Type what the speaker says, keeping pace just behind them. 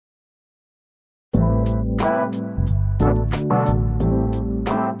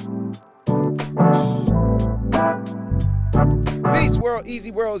Peace world,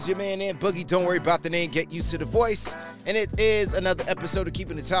 easy world's your man and Boogie. Don't worry about the name, get used to the voice. And it is another episode of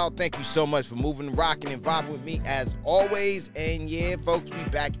Keeping It Towel. Thank you so much for moving, rocking, and vibing with me as always. And yeah, folks, we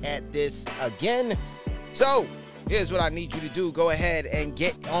back at this again. So here's what I need you to do. Go ahead and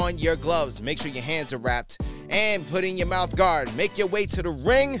get on your gloves. Make sure your hands are wrapped and put in your mouth guard. Make your way to the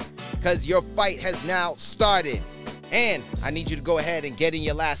ring because your fight has now started. And I need you to go ahead and get in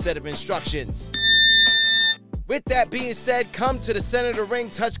your last set of instructions. With that being said, come to the center of the ring,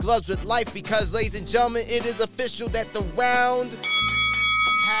 touch gloves with life because, ladies and gentlemen, it is official that the round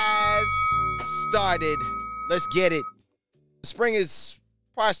has started. Let's get it. Spring is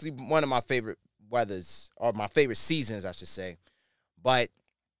partially one of my favorite weathers, or my favorite seasons, I should say. But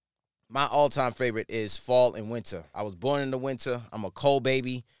my all-time favorite is fall and winter. I was born in the winter. I'm a cold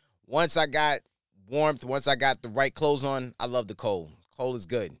baby. Once I got warmth, once I got the right clothes on, I love the cold. Cold is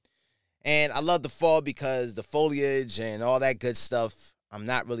good. And I love the fall because the foliage and all that good stuff. I'm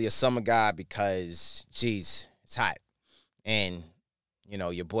not really a summer guy because, geez, it's hot. And, you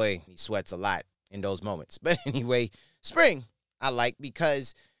know, your boy, he sweats a lot in those moments. But anyway, spring I like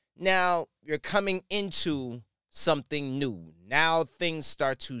because now you're coming into something new. Now things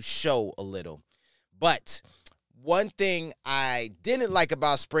start to show a little. But one thing I didn't like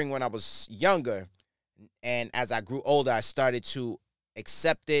about spring when I was younger, and as I grew older, I started to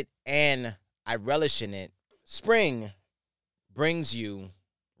accept it and I relish in it. Spring brings you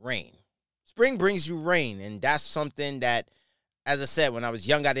rain. Spring brings you rain, and that's something that, as I said, when I was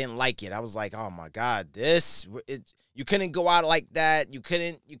young, I didn't like it. I was like, oh my God, you couldn't go out like that. You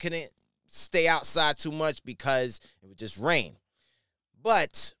couldn't stay outside too much because it would just rain.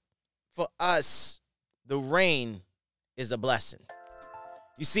 But for us, the rain is a blessing.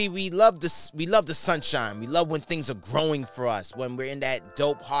 You see, we love the sunshine. We love when things are growing for us, when we're in that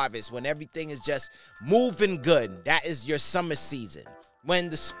dope harvest, when everything is just moving good. That is your summer season.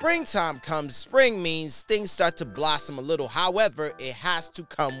 When the springtime comes, spring means things start to blossom a little. However, it has to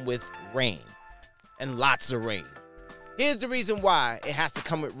come with rain, and lots of rain. Here's the reason why it has to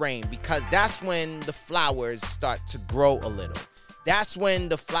come with rain, because that's when the flowers start to grow a little. That's when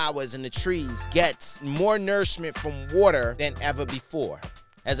the flowers and the trees get more nourishment from water than ever before.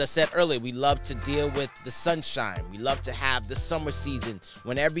 As I said earlier, we love to deal with the sunshine. We love to have the summer season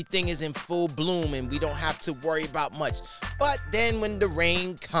when everything is in full bloom and we don't have to worry about much. But then when the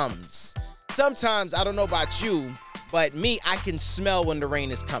rain comes, sometimes, I don't know about you, but me, I can smell when the rain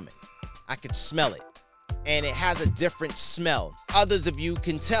is coming. I can smell it. And it has a different smell. Others of you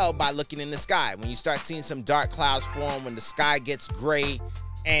can tell by looking in the sky. When you start seeing some dark clouds form, when the sky gets gray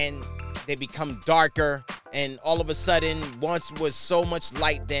and they become darker, and all of a sudden, once was so much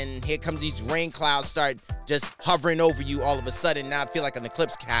light, then here comes these rain clouds start just hovering over you all of a sudden. Now I feel like an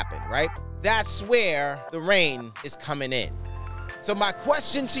eclipse happened, right? That's where the rain is coming in. So my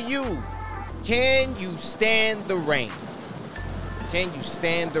question to you, can you stand the rain? Can you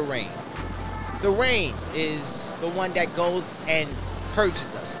stand the rain? The rain is the one that goes and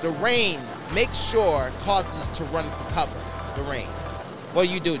purges us. The rain makes sure causes us to run for cover. The rain. What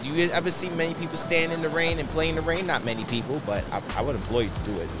do? Do you ever see many people stand in the rain and play in the rain? Not many people, but I would employ you to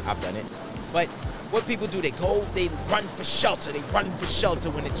do it. I've done it. But what people do, they run for shelter. They run for shelter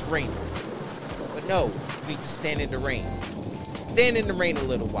when it's raining. But no, you need to stand in the rain. Stand in the rain a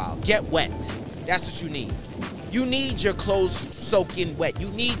little while. Get wet. That's what you need. You need your clothes soaking wet. You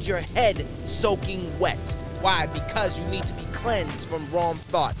need your head soaking wet. Why? Because you need to be cleansed from wrong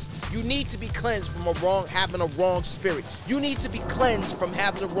thoughts. You need to be cleansed from having a wrong spirit. You need to be cleansed from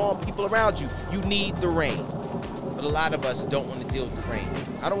having the wrong people around you. You need the rain. But a lot of us don't want to deal with the rain.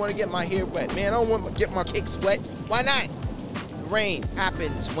 I don't want to get my hair wet. Man, I don't want to get my kicks wet. Why not? The rain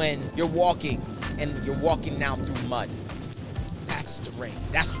happens when you're walking and you're walking now through mud. That's the rain.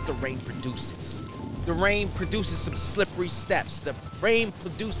 That's what the rain produces. The rain produces some slippery steps. The rain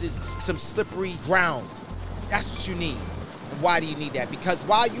produces some slippery ground. That's what you need. And why do you need that? Because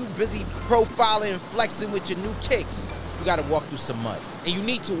while you busy profiling and flexing with your new kicks, you got to walk through some mud. And you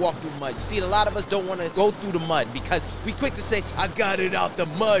need to walk through mud. You see, a lot of us don't want to go through the mud because we quick to say, I got it out the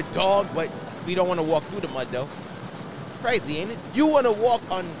mud, dog. But we don't want to walk through the mud, though. Crazy, ain't it? You want to walk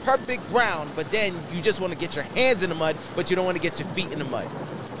on perfect ground, but then you just want to get your hands in the mud, but you don't want to get your feet in the mud.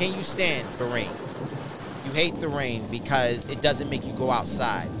 Can you stand the rain? You hate the rain because it doesn't make you go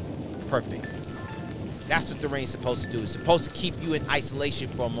outside. Perfect. That's what the rain's supposed to do. It's supposed to keep you in isolation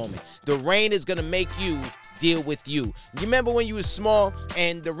for a moment. The rain is going to make you deal with you. You remember when you were small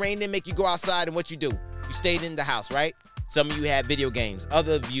and the rain didn't make you go outside, and what you do? You stayed in the house, right? Some of you had video games.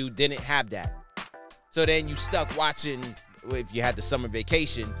 Other of you didn't have that. So then you stuck watching, if you had the summer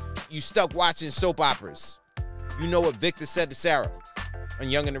vacation, you stuck watching soap operas. You know what Victor said to Sarah on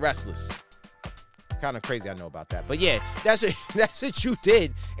Young and the Restless. Kind of crazy I know about that. But yeah, that's what you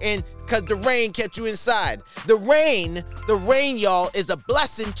did. And because the rain kept you inside. The rain, y'all, is a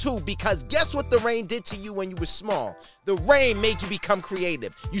blessing too, because guess what the rain did to you when you were small? The rain made you become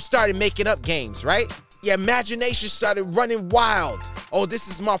creative. You started making up games, right? Your imagination started running wild. Oh, this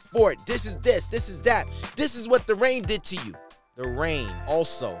is my fort. This is this. This is that. This is what the rain did to you. The rain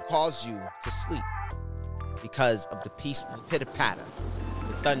also caused you to sleep because of the peaceful pitter-patter,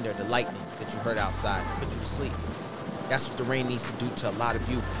 the thunder, the lightning that you heard outside, put you to sleep. That's what the rain needs to do to a lot of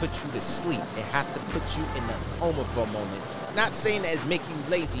you, put you to sleep. It has to put you in a coma for a moment. Not saying that it's making you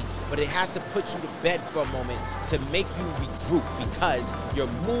lazy, but it has to put you to bed for a moment to make you regroup, because you're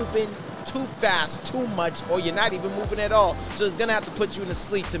moving too fast, too much, or you're not even moving at all. So it's gonna have to put you in a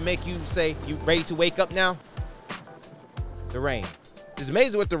sleep to make you say, you ready to wake up now? The rain. It's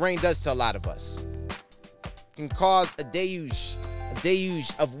amazing what the rain does to a lot of us. It can cause a deluge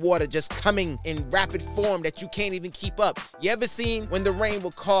of water just coming in rapid form that you can't even keep up. You ever seen when the rain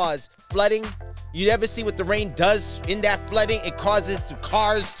will cause flooding? You ever see what the rain does in that flooding? It causes the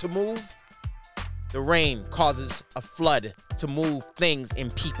cars to move. The rain causes a flood to move things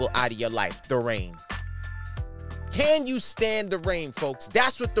and people out of your life. The rain. Can you stand the rain, folks?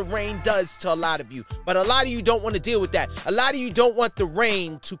 That's what the rain does to a lot of you. But a lot of you don't want to deal with that. A lot of you don't want the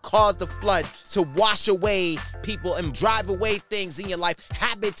rain to cause the flood to wash away people and drive away things in your life,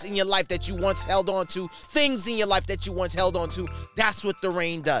 habits in your life that you once held on to, things in your life that you once held on to. That's what the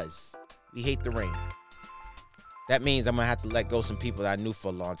rain does. We hate the rain. That means I'm going to have to let go some people that I knew for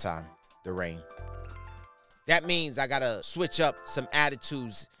a long time. The rain. That means I got to switch up some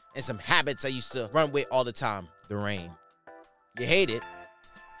attitudes and some habits I used to run with all the time. The rain. You hate it.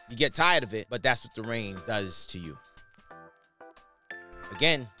 You get tired of it, but that's what the rain does to you.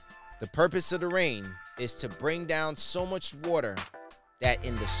 Again, the purpose of the rain is to bring down so much water that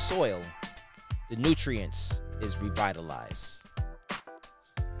in the soil, the nutrients is revitalized.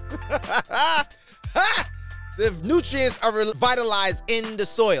 The nutrients are revitalized in the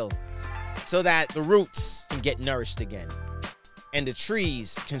soil so that the roots can get nourished again and the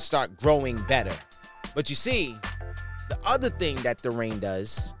trees can start growing better. But you see, the other thing that the rain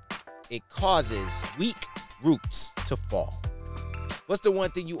does, it causes weak roots to fall. What's the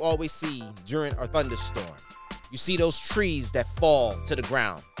one thing you always see during a thunderstorm? You see those trees that fall to the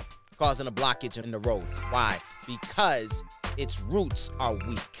ground, causing a blockage in the road. Why? Because its roots are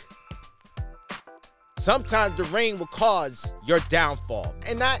weak. Sometimes the rain will cause your downfall,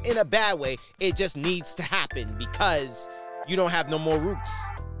 and not in a bad way. It just needs to happen because you don't have no more roots.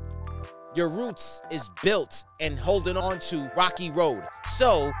 Your roots is built and holding on to rocky road.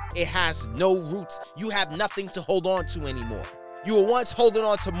 So it has no roots. You have nothing to hold on to anymore. You were once holding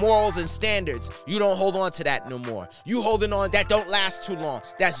on to morals and standards. You don't hold on to that no more. You holding on that don't last too long.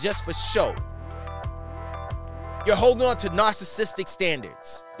 That's just for show. You're holding on to narcissistic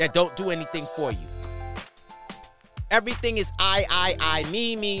standards that don't do anything for you. Everything is I,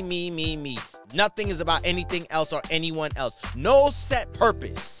 me. Nothing is about anything else or anyone else. No set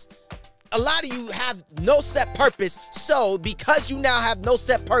purpose. A lot of you have no set purpose, so because you now have no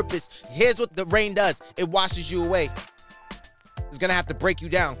set purpose, here's what the rain does. It washes you away. It's gonna have to break you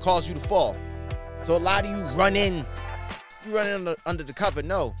down, cause you to fall. So a lot of you run in under the cover.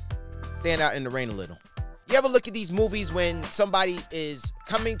 No, stand out in the rain a little. You ever look at these movies when somebody is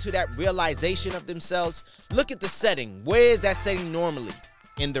coming to that realization of themselves? Look at the setting. Where is that setting normally?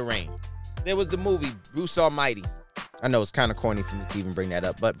 In the rain. There was the movie Bruce Almighty. I know it's kind of corny for me to even bring that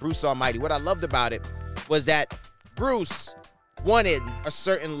up, but Bruce Almighty, what I loved about it was that Bruce wanted a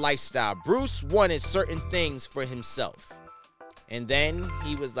certain lifestyle. Bruce wanted certain things for himself. And then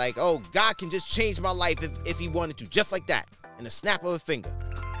he was like, oh, God can just change my life if he wanted to, just like that, in a snap of a finger.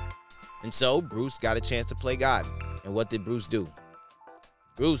 And so Bruce got a chance to play God. And what did Bruce do?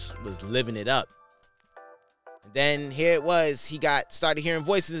 Bruce was living it up. And then here it was, he started hearing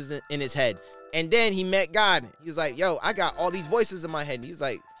voices in his head. And then he met God. He was like, yo, I got all these voices in my head. And he's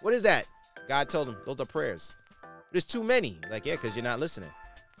like, what is that? God told him, those are prayers. There's too many. Like, yeah, because you're not listening.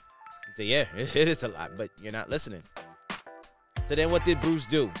 He said, yeah, it is a lot, but you're not listening. So then what did Bruce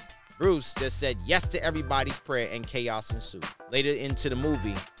do? Bruce just said yes to everybody's prayer and chaos ensued. Later into the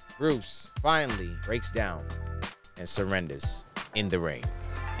movie, Bruce finally breaks down and surrenders in the rain.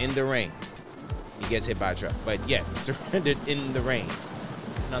 In the rain. He gets hit by a truck. But yeah, surrendered in the rain.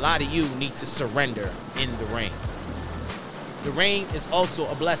 And a lot of you need to surrender in the rain. The rain is also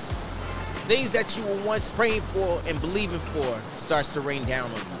a blessing. Things that you were once praying for and believing for starts to rain down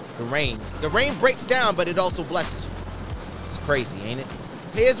on you. The rain breaks down, but it also blesses you. It's crazy, ain't it?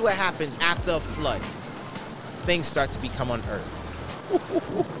 Here's what happens after a flood. things start to become unearthed.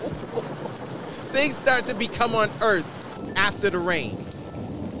 Things start to become unearthed after the rain.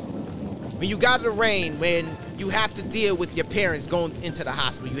 When you got the rain, when you have to deal with your parents going into the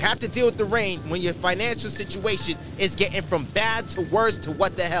hospital. You have to deal with the rain when your financial situation is getting from bad to worse to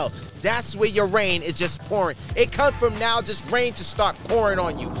what the hell. That's where your rain is just pouring. It comes from now just rain to start pouring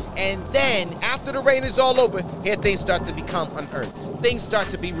on you. And then after the rain is all over, here things start to become unearthed. Things start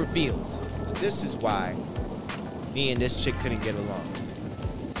to be revealed. This is why me and this chick couldn't get along.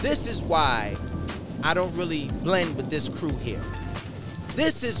 This is why I don't really blend with this crew here.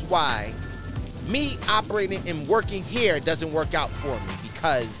 This is why me operating and working here doesn't work out for me,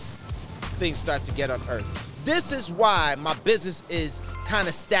 because things start to get unearthed. This is why my business is kind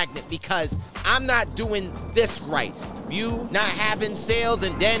of stagnant, because I'm not doing this right. You not having sales,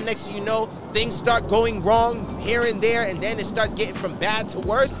 and then next thing you know, things start going wrong here and there, and then it starts getting from bad to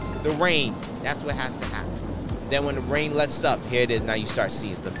worse. The rain, that's what has to happen. Then when the rain lets up, here it is, now you start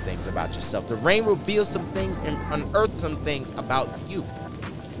seeing some things about yourself. The rain reveals some things and unearths some things about you.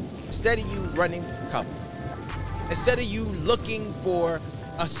 Instead of you running for cover, instead of you looking for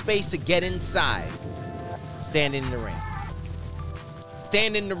a space to get inside, stand in the rain.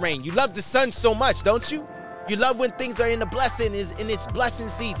 Stand in the rain. You love the sun so much, don't you? You love when things are in the blessing, is in its blessing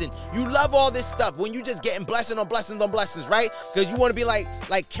season. You love all this stuff when you just getting blessing on blessings on blessings, right? Because you want to be like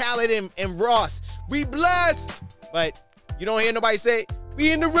Khaled and Ross. We blessed. But you don't hear nobody say,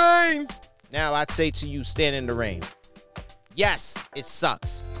 we in the rain. Now I'd say to you, stand in the rain. Yes, it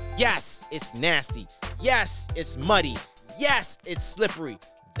sucks. Yes, it's nasty. Yes, it's muddy. Yes, it's slippery.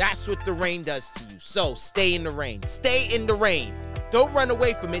 That's what the rain does to you. So stay in the rain. Stay in the rain. Don't run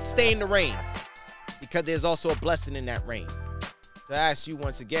away from it. Stay in the rain. Because there's also a blessing in that rain. So I ask you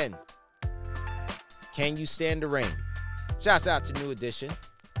once again, can you stand the rain? Shouts out to New Edition.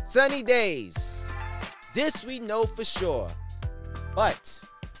 Sunny days. This we know for sure. But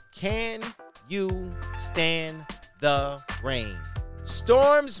can you stand the rain?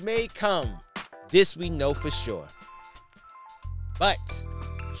 Storms may come. This we know for sure. But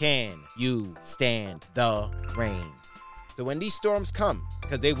can you stand the rain? So when these storms come,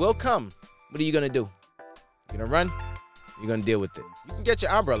 because they will come, what are you going to do? You're going to run? You're going to deal with it. You can get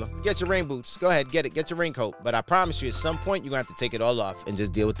your umbrella. You get your rain boots. Go ahead, get it. Get your raincoat. But I promise you, at some point, you're going to have to take it all off and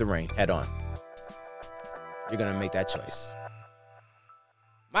just deal with the rain head on. You're going to make that choice.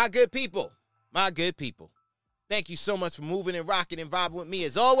 My good people. My good people. Thank you so much for moving and rocking and vibing with me.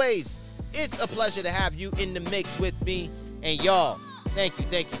 As always, it's a pleasure to have you in the mix with me. And y'all, thank you,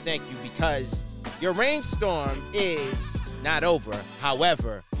 because your rainstorm is not over.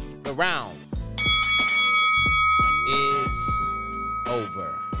 However, the round is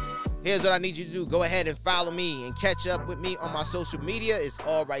over. Here's what I need you to do. Go ahead and follow me and catch up with me on my social media. It's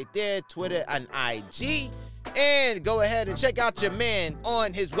all right there, Twitter and IG. And go ahead and check out your man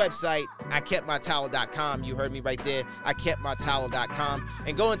on his website, ikeptmytowel.com. You heard me right there, ikeptmytowel.com.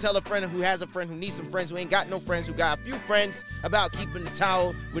 And go and tell a friend who has a friend who needs some friends who ain't got no friends, who got a few friends, about keeping the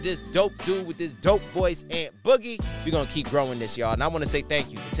towel with this dope dude with this dope voice, Aunt Boogie. We're going to keep growing this, y'all. And I want to say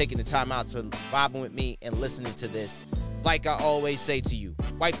thank you for taking the time out to vibing with me and listening to this. Like I always say to you,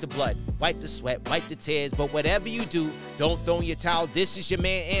 wipe the blood, wipe the sweat, wipe the tears, but whatever you do, don't throw in your towel. This is your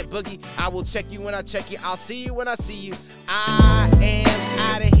man, Aunt Boogie. I will check you when I check you. I'll see you when I see you. I am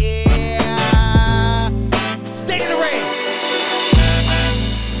out of here.